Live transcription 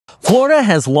Florida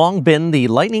has long been the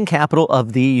lightning capital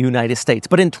of the United States,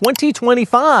 but in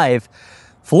 2025,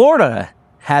 Florida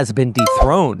has been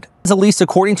dethroned, at least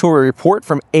according to a report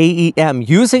from AEM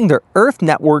using their Earth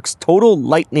Network's Total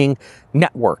Lightning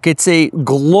Network. It's a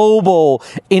global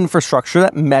infrastructure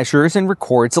that measures and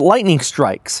records lightning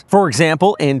strikes. For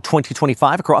example, in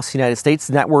 2025, across the United States,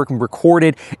 the network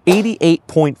recorded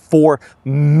 88.4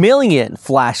 million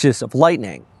flashes of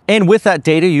lightning. And with that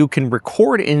data, you can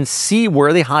record and see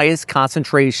where the highest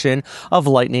concentration of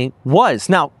lightning was.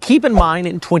 Now, keep in mind,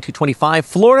 in 2025,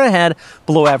 Florida had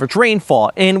below average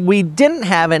rainfall, and we didn't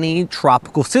have any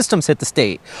tropical systems hit the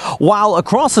state. While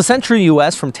across the central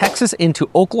U.S., from Texas into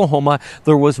Oklahoma,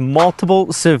 there was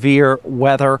multiple severe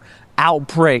weather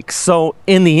outbreaks. So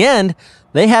in the end,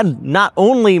 they had not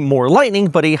only more lightning,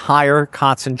 but a higher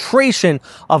concentration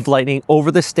of lightning over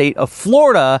the state of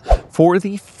Florida for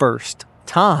the first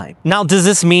time. Now, does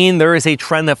this mean there is a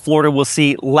trend that Florida will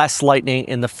see less lightning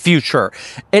in the future?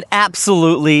 It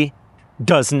absolutely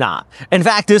does not. In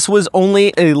fact, this was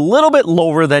only a little bit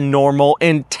lower than normal.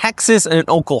 In Texas and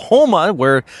Oklahoma,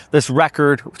 where this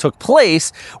record took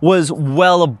place, was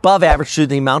well above average to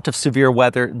the amount of severe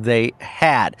weather they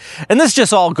had. And this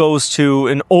just all goes to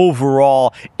an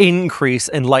overall increase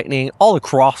in lightning all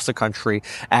across the country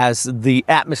as the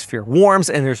atmosphere warms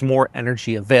and there's more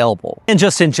energy available. And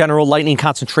just in general, lightning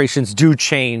concentrations do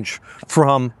change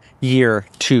from year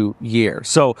to year.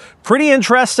 So pretty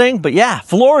interesting, but yeah,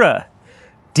 Florida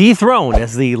dethroned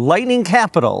as the lightning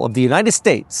capital of the United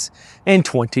States in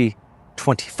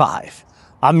 2025.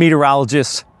 I'm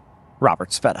meteorologist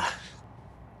Robert Speta.